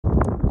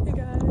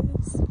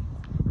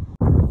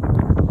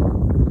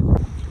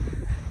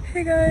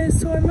Hey guys,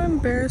 so I'm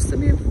embarrassed to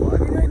be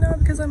vlogging right now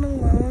because I'm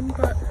alone,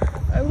 but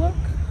I look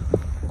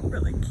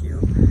really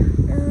cute.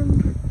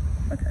 And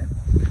okay.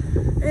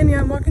 And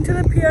yeah, I'm walking to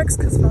the PX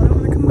because Val don't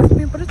want to come with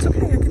me, but it's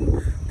okay. I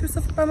can do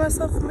stuff by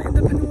myself. I'm an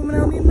independent woman. I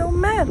don't need no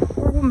man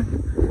or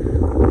woman.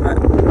 But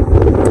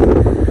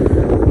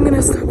I'm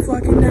gonna stop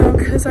vlogging now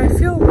because I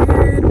feel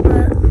weird,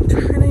 but I'm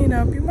trying to, you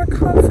know, be more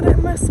confident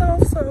in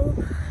myself. So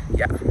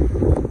yeah,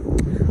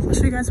 I'll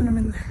show you guys when I'm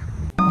in there.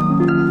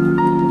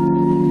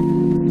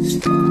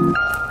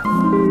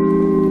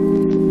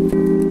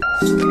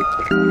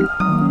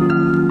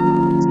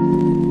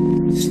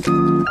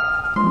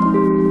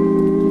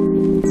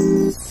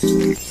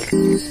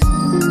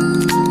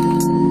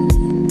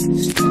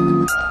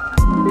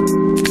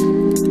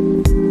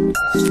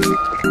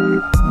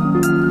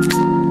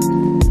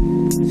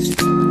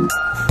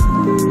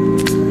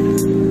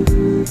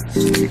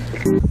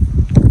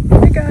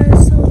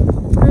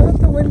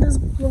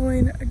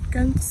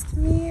 Against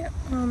me,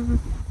 I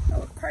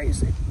look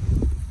crazy.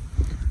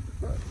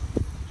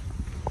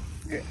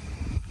 Yeah.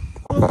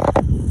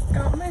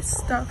 Got my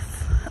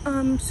stuff.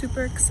 I'm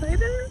super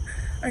excited.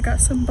 I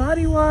got some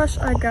body wash.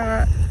 I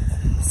got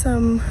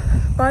some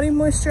body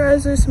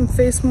moisturizer, some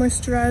face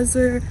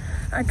moisturizer.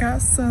 I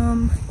got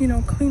some, you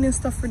know, cleaning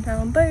stuff for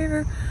down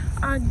there.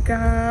 I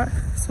got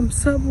some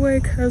Subway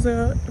because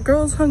a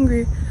girl's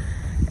hungry.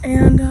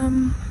 And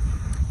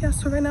yeah,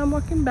 so right now I'm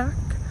walking back.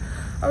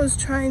 I was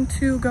trying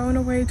to go in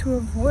a way to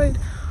avoid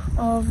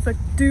all of the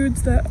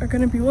dudes that are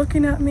gonna be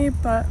looking at me,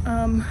 but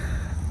I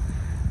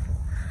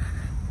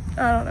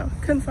don't know,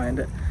 couldn't find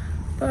it.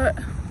 But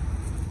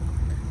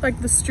like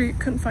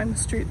couldn't find the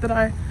street that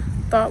I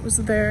thought was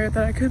there,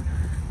 that I could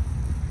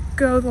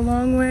go the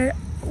long way,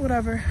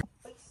 whatever.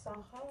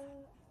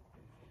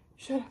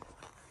 Shut up.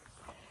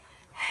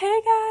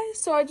 Hey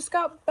guys, so I just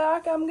got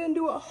back. I'm gonna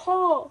do a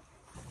haul.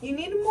 You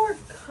need more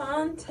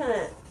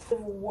content.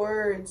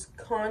 Words,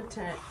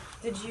 content.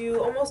 Did you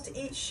almost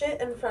eat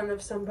shit in front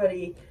of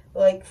somebody?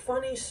 Like,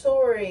 funny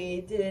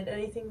story. Did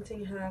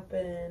anything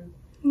happen?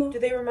 No. Do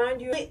they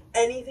remind you of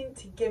anything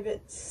to give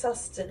it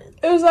sustenance?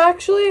 It was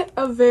actually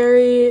a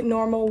very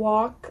normal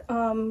walk.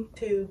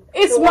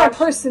 It's my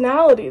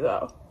personality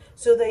though.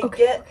 So they watch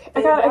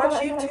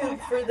YouTube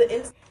for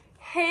the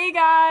Hey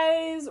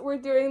guys, we're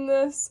doing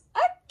this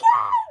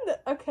again!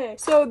 Okay,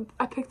 so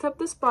I picked up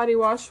this body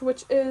wash,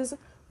 which is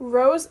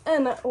Rose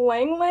and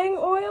Lang Lang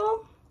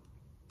oil.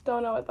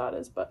 Don't know what that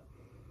is, but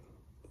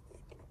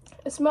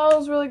it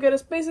smells really good.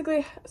 It's basically,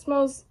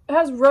 it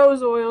has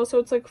rose oil, so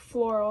it's like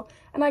floral.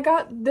 And I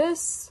got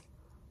this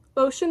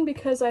lotion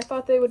because I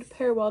thought they would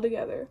pair well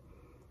together.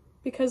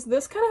 Because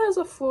this kind of has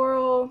a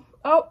floral,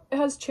 it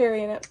has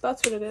cherry in it.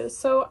 That's what it is.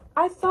 So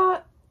I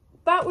thought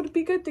that would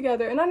be good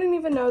together. And I didn't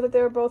even know that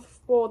they were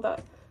both, it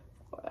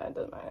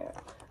doesn't matter.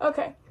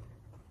 Okay.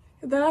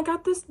 Then I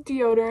got this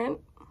deodorant.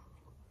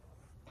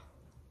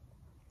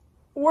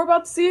 We're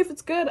about to see if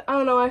it's good. I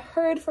don't know. I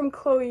heard from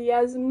Chloe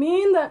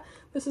Yasmin that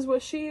this is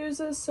what she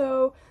uses,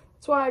 so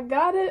that's why I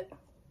got it.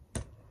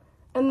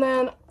 And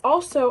then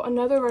also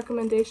another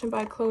recommendation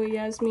by Chloe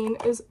Yasmin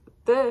is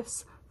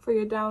this for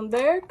your down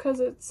there,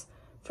 because it's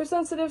for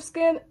sensitive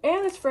skin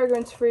and it's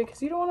fragrance free,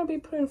 because you don't want to be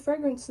putting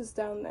fragrances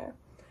down there.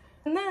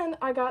 And then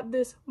I got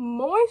this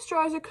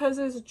moisturizer because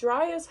it's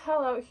dry as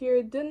hell out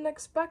here. Didn't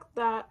expect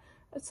that.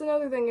 That's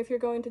another thing. If you're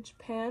going to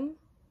Japan,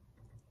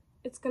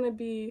 it's gonna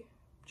be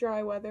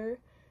dry weather,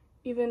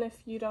 even if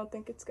you don't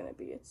think it's gonna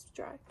be, it's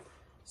dry.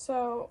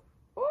 So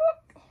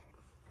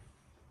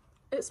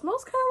it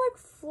smells kind of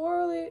like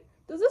florally.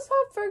 Does this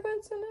have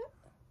fragrance in it?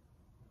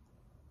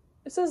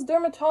 It says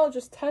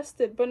dermatologist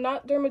tested, but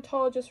not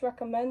dermatologist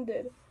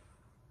recommended.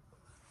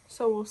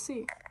 So we'll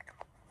see.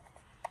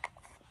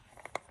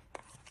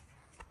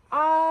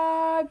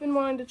 I've been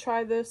wanting to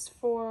try this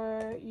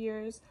for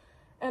years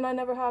and I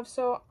never have,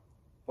 so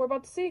we're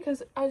about to see,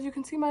 because as you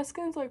can see, my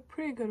skin's like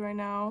pretty good right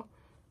now.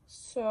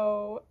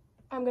 So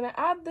I'm gonna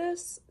add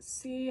this,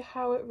 see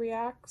how it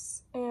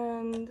reacts,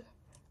 and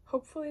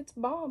hopefully it's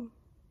bomb.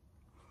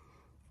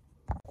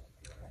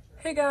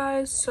 Hey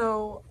guys,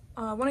 so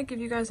I want to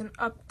give you guys an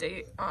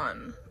update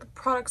on the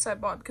products I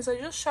bought because I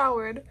just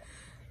showered.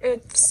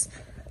 It's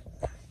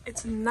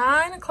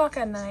 9 o'clock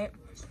at night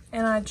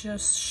and I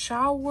just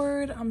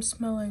showered. I'm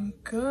smelling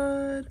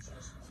good.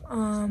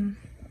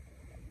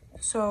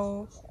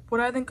 So what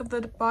do I think of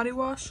the body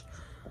wash?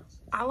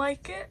 I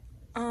like it.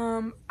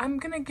 I'm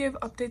gonna give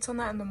updates on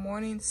that in the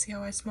morning to see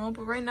how I smell,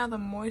 but right now the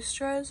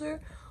moisturizer,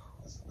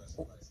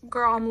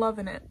 girl, I'm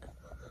loving it.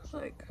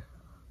 Like,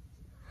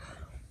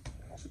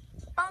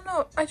 I don't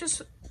know, I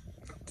just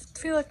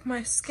feel like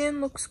my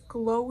skin looks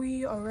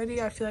glowy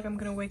already. I feel like I'm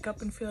gonna wake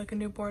up and feel like a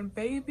newborn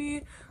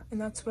baby,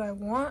 and that's what I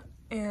want.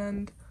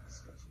 And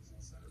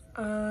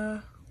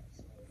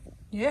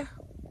yeah,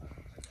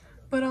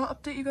 but I'll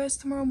update you guys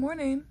tomorrow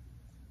morning.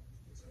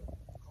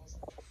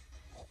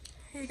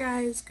 Hey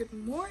guys, good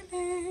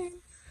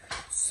morning.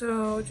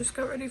 So just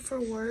got ready for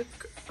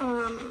work.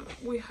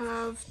 We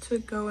have to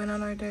go in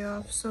on our day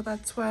off, so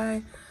that's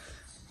why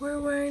we're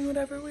wearing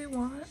whatever we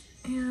want.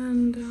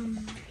 And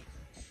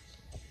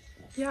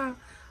yeah,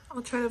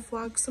 I'll try to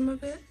vlog some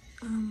of it.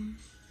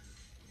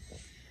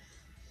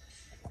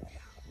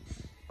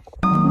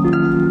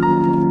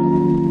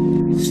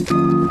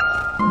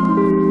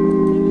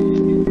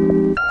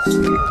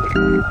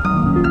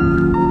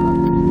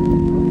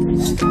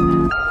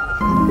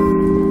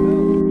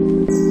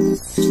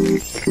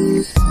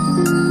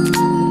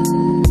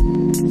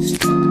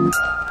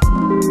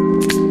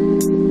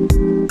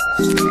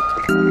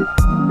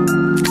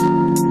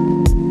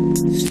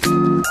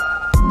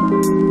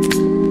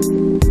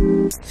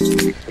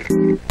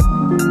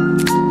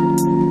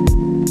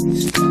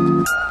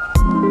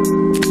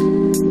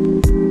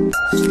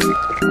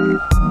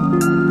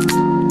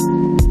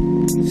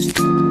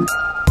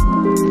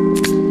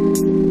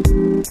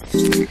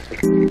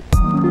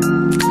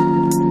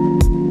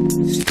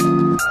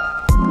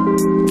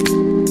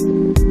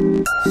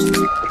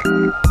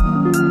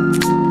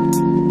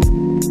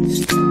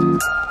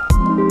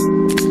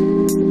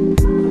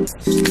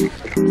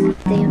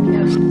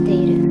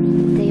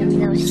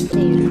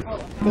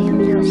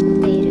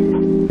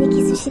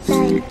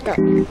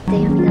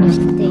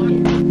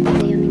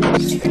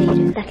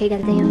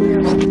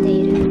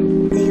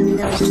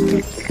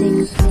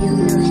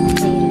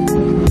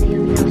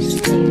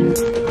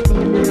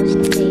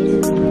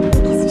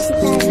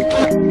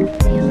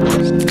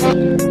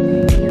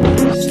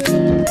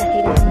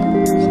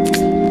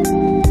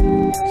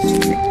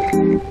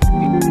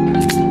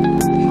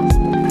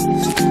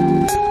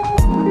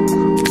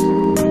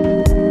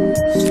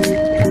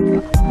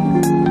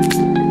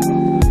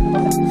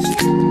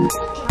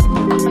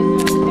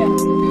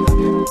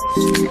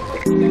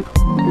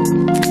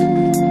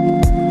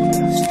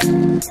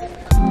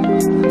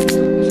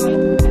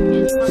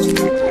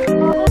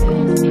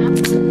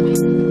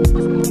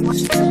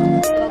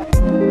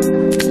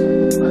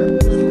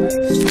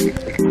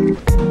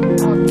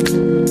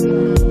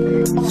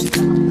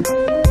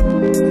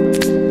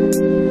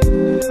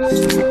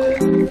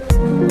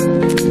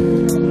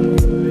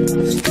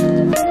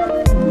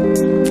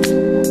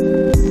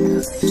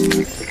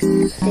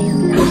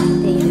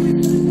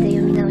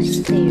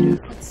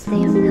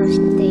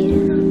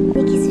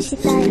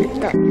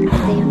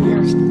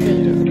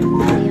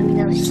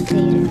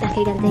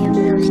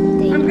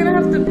 I'm gonna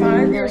have to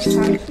buy this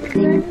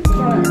thing, but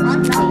I'm not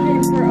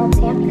paying for a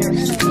bucket and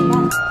a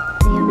box.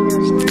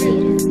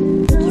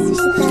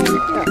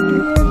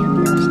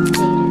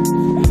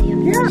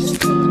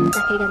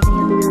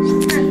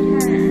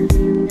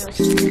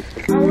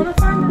 I wanna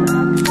find an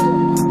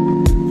actual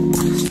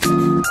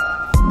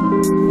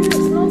it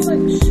smells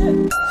like shit.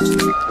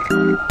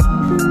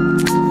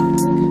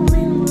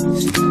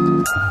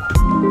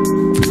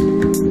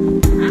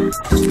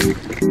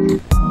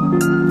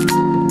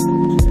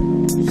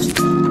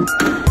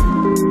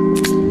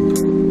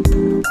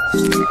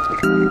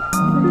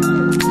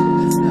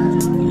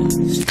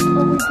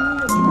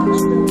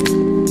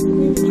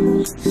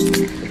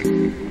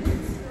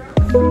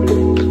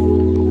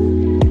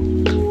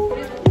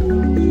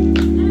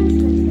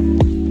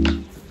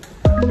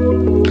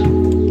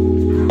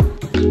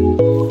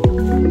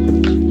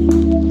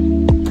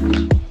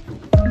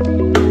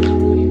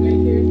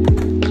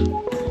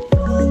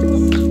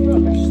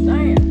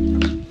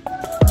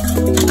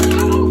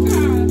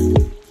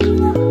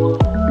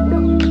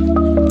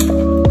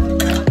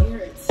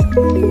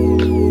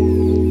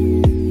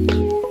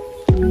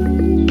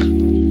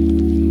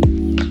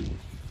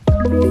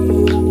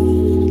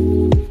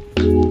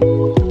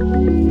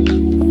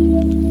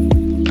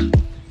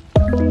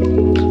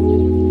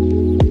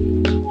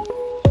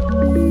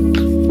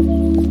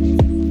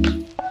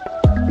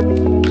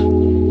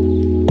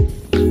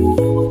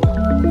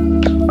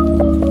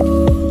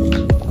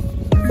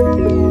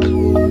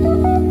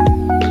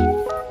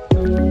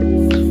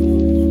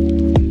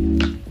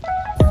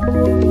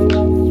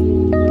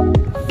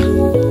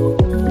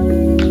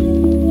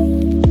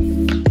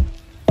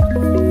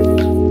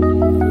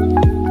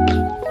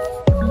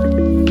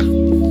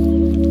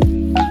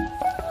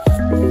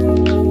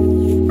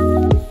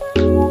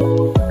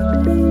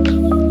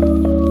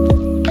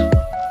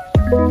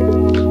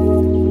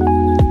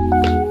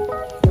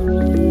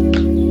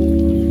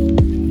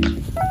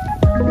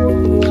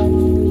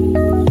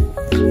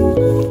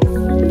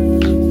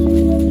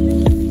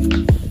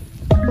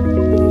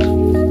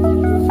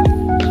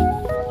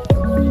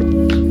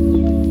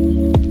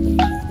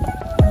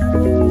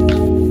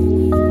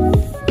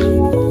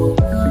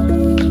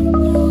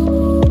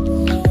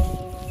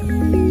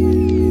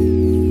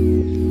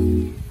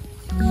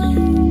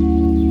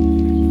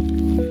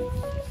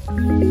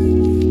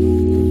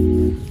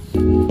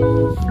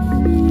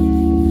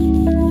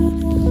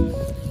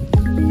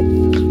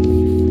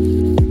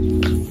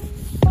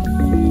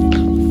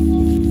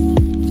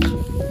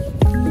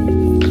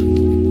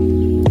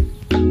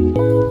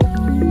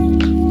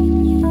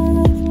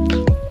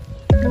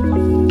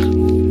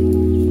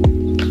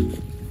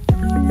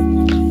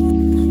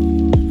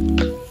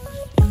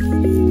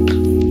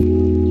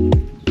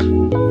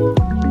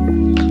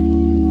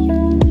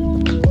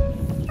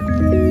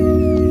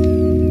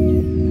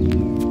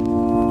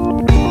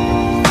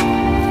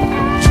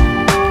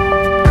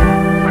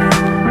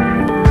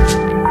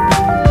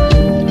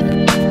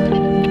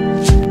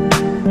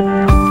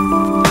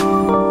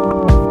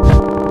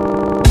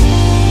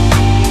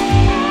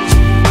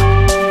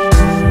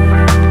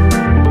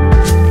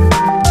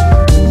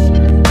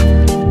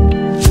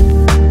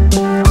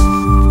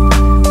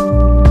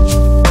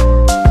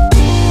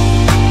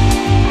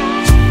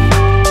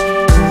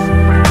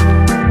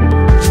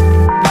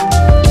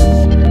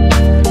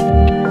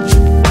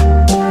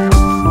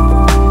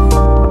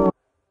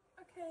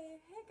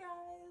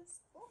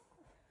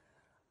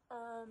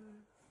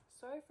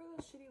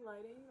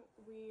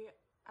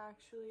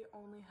 actually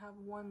only have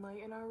one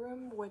light in our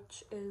room,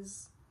 which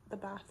is the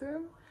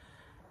bathroom.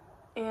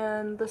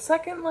 And the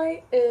second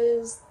light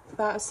is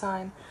that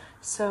sign.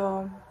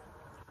 So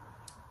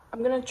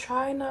I'm gonna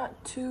try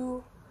not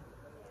to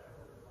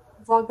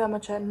vlog that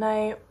much at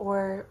night,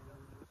 or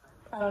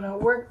I don't know,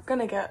 we're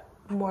gonna get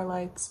more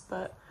lights,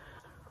 but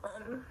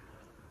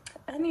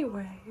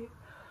anyway,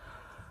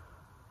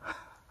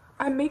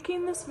 I'm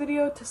making this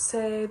video to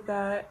say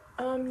that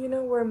you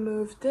know, we're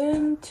moved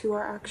in to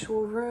our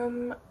actual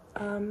room.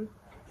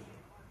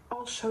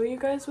 I'll show you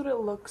guys what it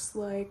looks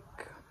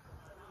like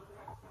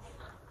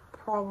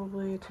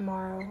probably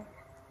tomorrow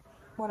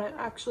when it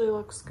actually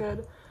looks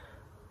good,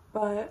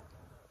 but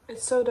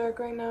it's so dark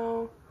right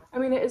now. I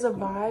mean, it is a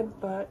vibe,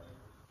 but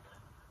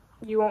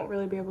you won't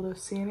really be able to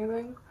see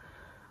anything.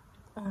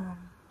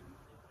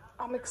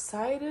 I'm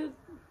excited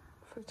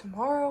for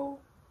tomorrow,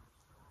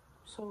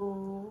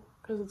 so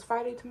because it's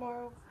Friday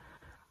tomorrow.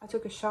 I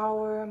took a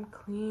shower, I'm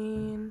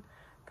clean,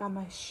 got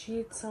my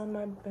sheets on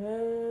my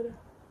bed.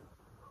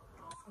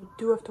 I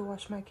do have to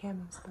wash my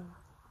camis though.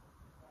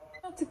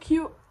 That's a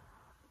cute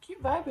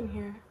vibe in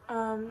here.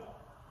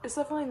 It's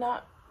definitely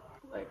not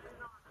like,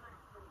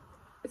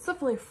 it's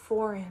definitely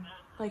foreign.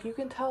 Like, you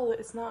can tell that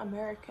it's not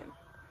American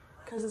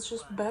because it's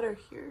just better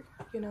here,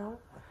 you know,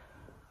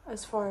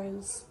 as far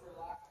as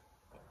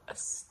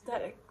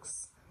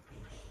aesthetics.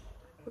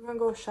 We're gonna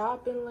go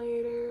shopping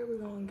later, we're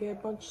gonna get a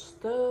bunch of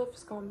stuff,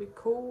 it's gonna be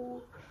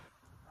cool.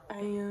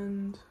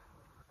 And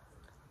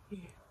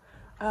yeah,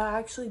 I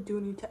actually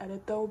do need to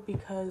edit though,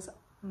 because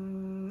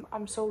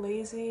I'm so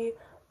lazy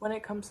when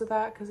it comes to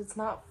that, because it's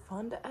not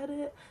fun to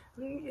edit.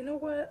 And you know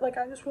what, like,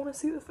 I just want to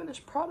see the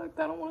finished product,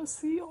 I don't want to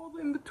see all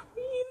the in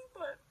between.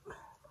 But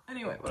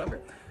anyway, whatever,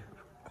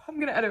 I'm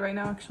gonna edit right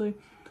now actually.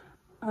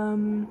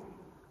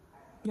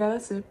 Yeah,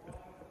 that's it.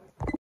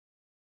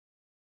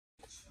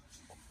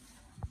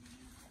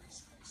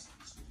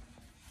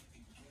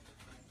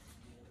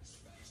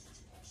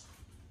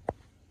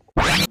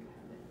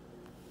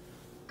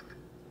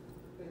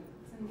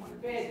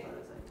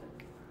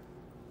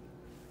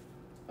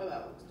 Oh,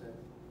 that looks good.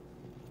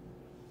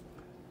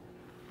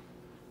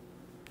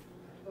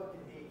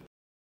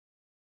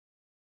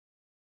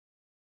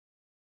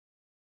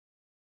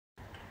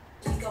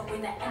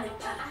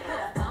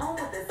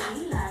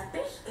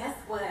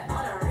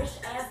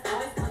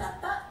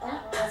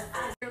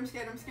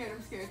 I'm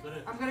scared.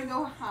 I'm gonna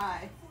go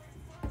high.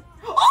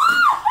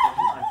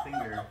 My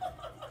finger.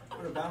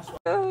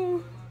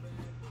 Oh.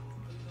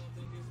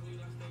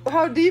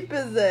 How deep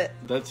is it?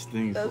 That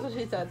stings. That's what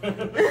she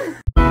said.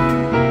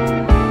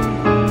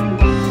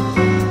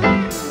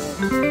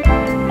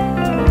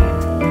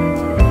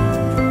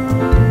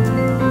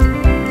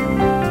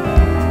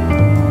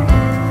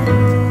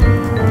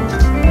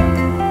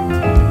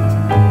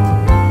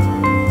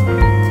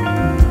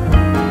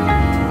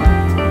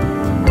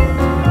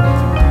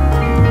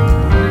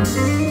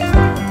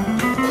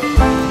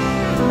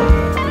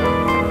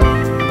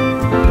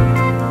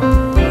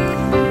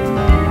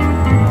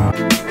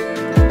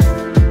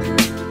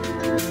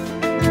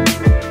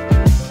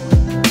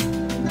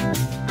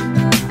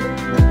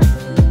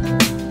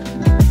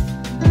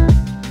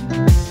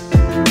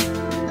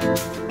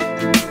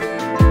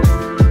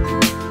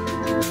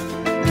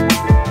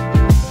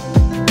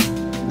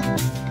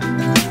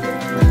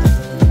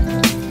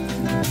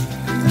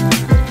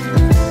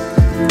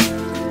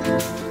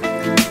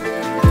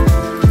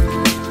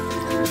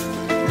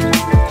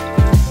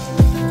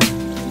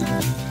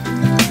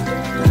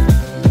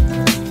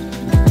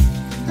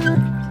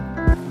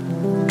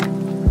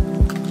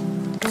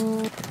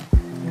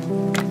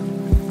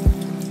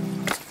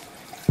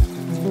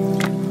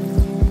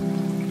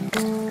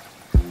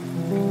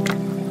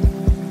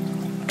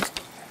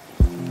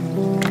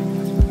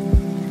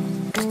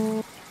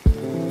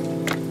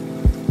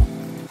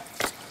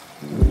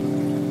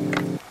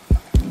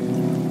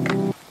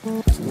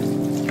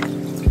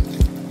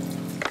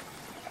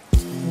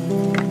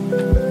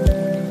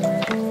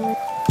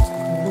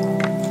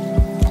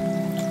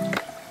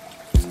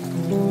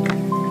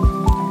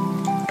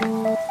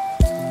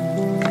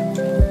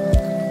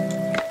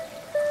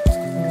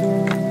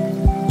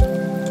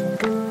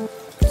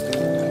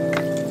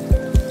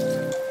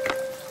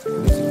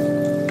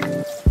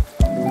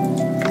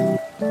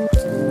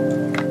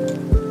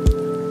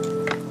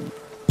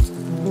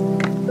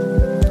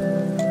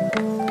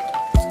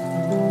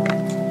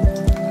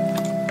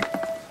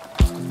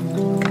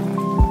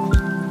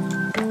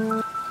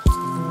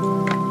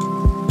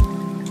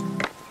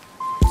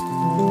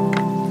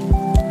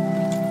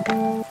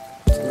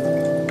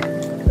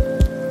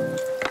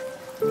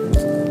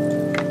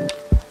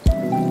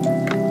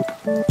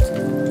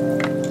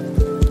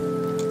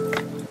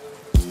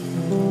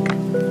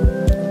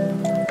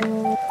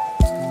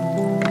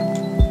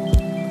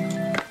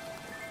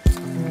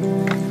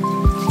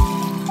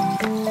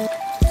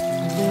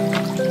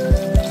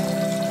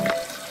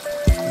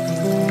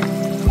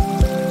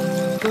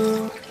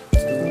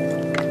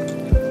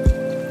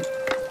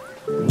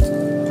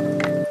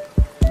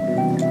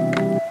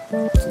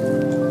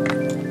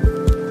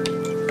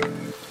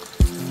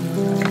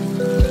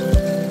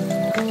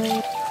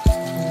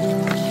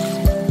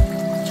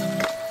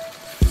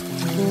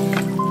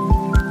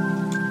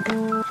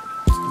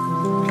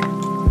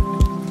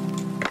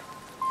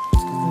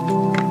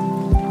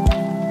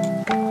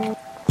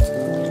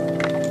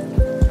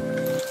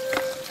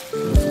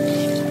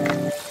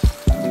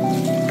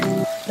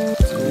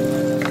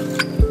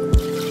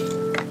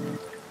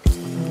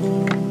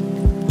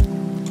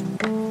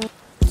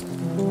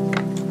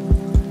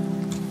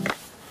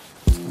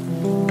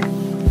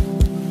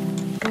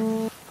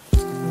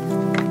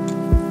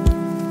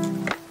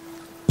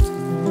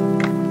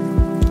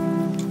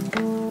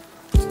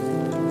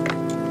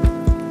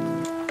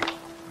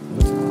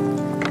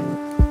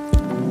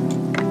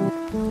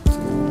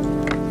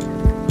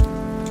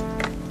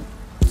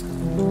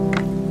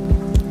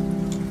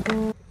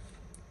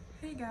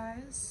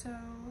 So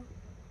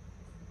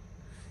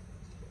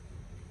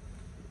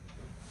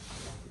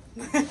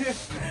hey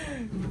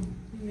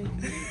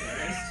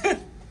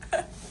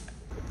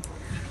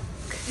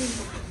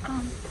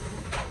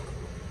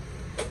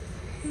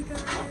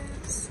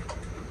guys,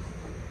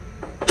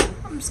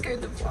 I'm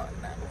scared to vlog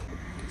now.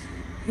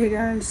 Hey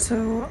guys,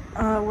 so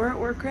we're at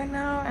work right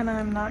now and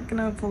I'm not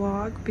gonna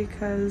vlog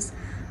because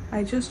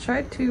I just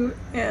tried to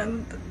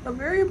and a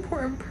very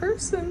important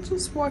person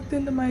just walked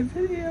into my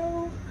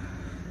video.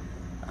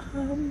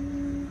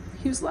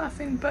 He was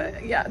laughing,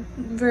 but yeah,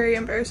 very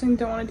embarrassing.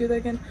 Don't want to do that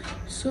again.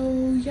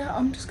 So yeah,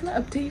 I'm just gonna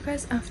update you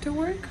guys after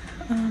work.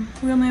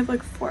 We only have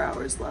like 4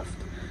 hours left,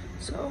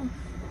 so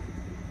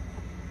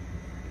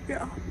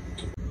yeah.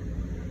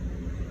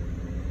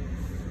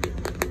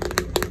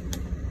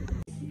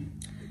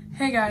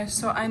 Hey guys,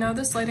 so I know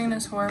this lighting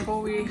is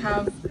horrible. We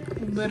have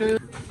literally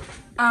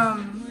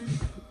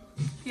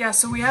yeah,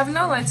 so we have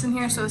no lights in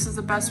here, so this is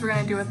the best we're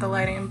gonna do with the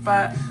lighting.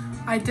 But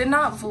I did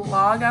not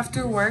vlog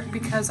after work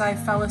because I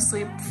fell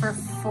asleep for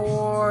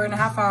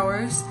 4.5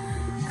 hours,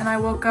 and I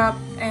woke up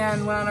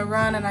and went on a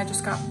run, and I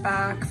just got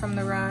back from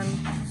the run.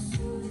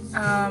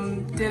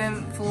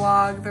 Didn't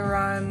vlog the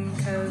run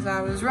because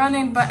I was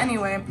running, but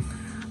anyway,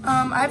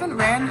 I haven't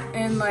ran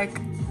in like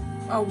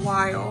a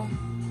while.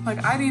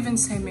 Like I'd even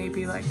say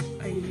maybe like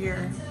a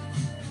year.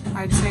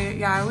 I'd say,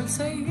 yeah, I would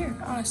say a year,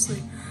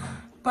 honestly.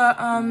 But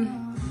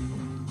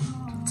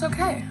it's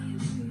okay.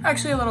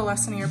 Actually a little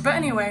less than a year, but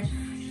anyway.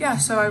 Yeah,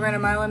 so I ran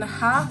 1.5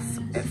 miles.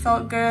 It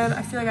felt good.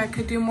 I feel like I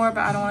could do more,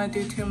 but I don't want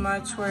to do too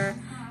much where,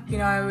 you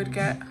know, I would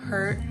get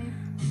hurt.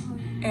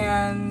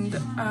 And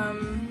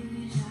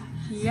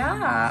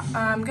yeah,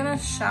 I'm gonna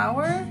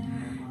shower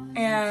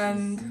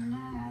and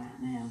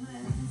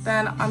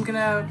then I'm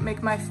gonna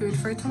make my food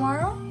for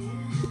tomorrow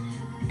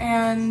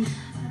and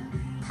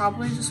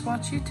probably just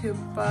watch YouTube,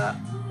 but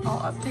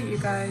I'll update you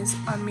guys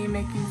on me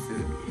making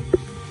food.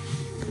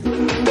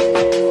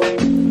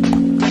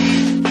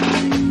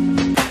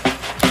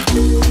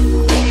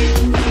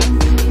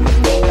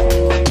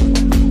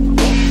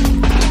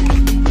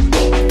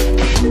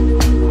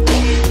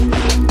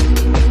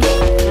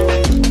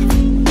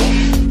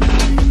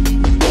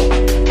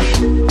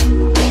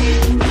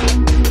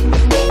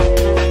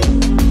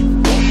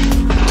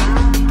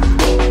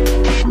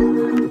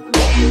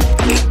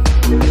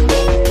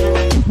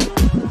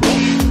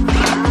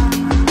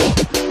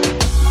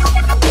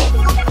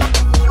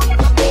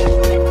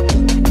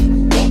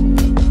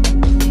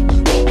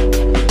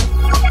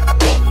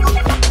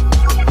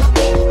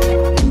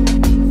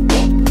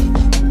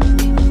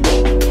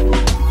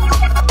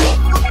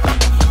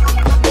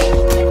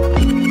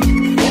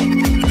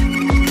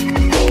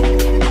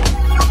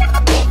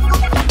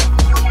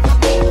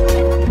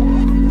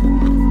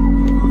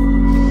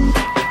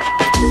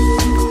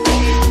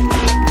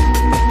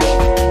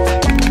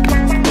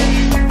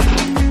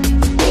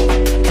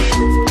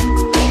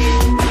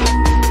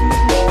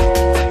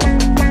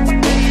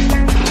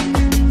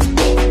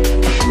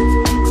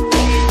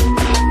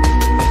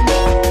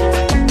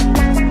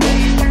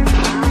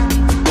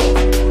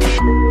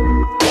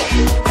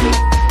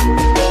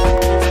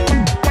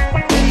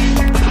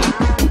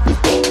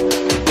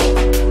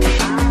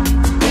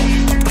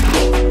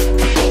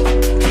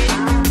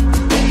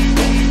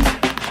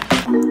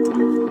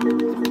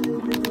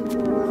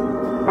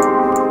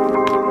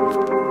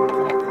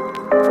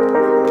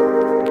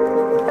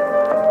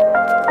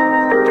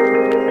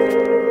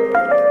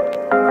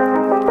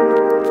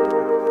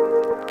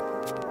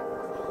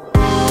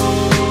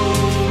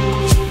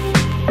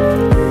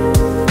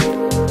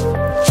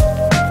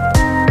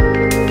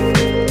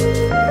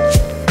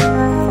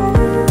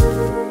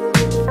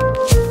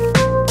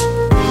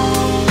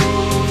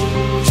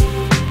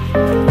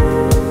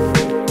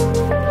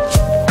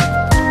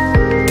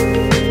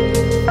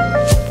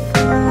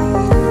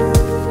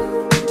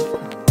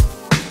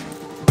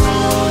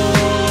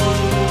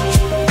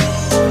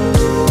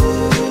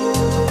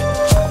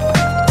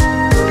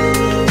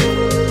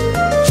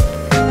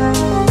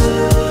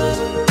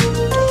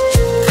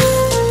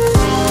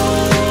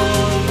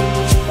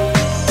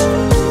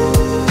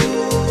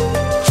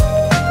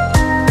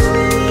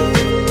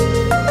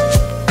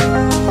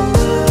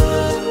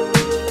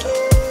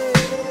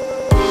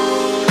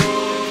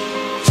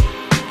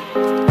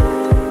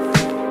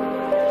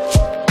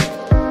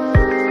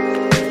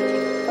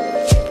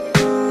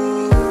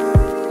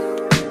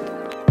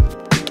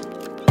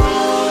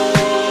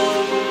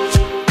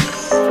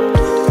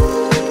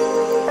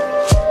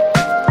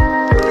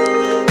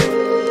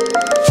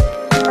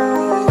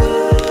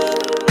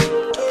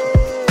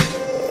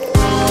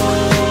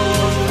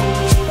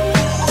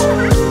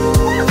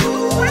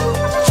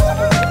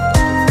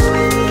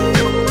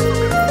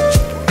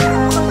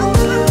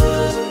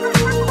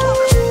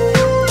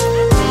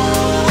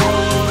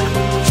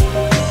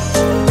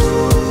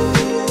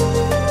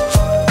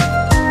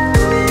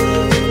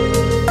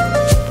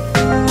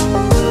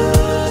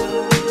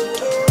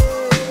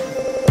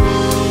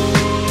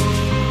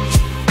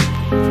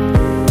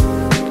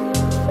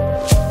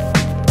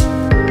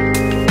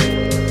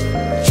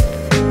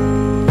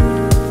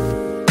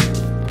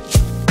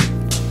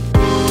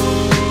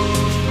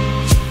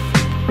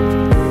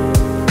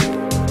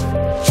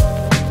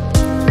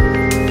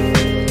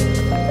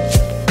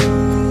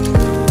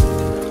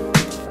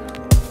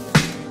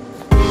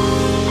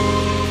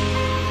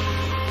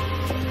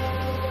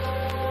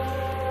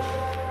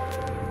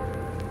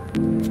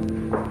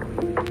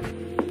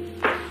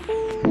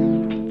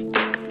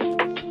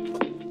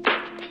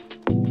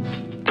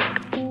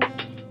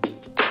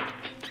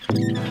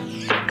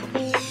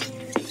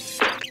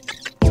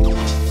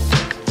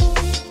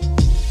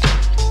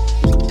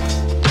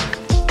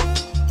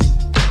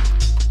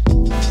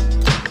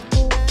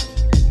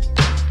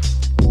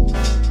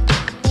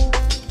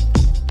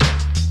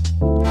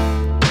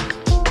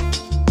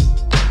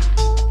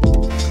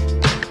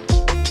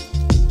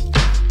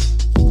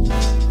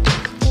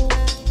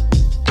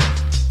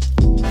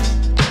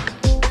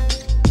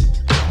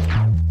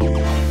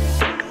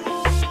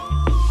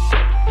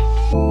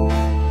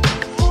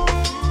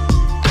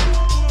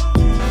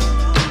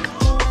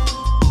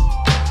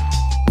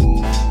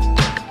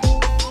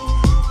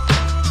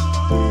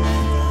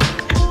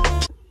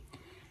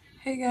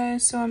 Hey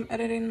guys, so I'm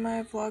editing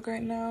my vlog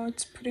right now.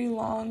 It's pretty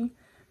long,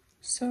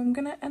 so I'm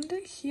gonna end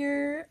it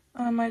here.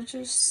 I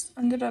just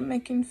ended up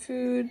making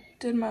food,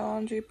 did my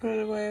laundry, put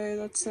it away,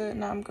 that's it.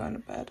 Now I'm going to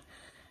bed.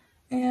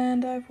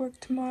 And I have work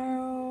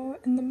tomorrow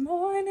in the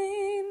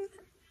morning,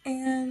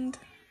 and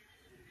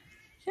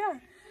yeah.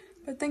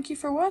 But thank you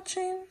for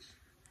watching,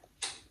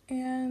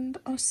 and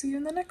I'll see you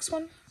in the next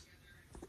one.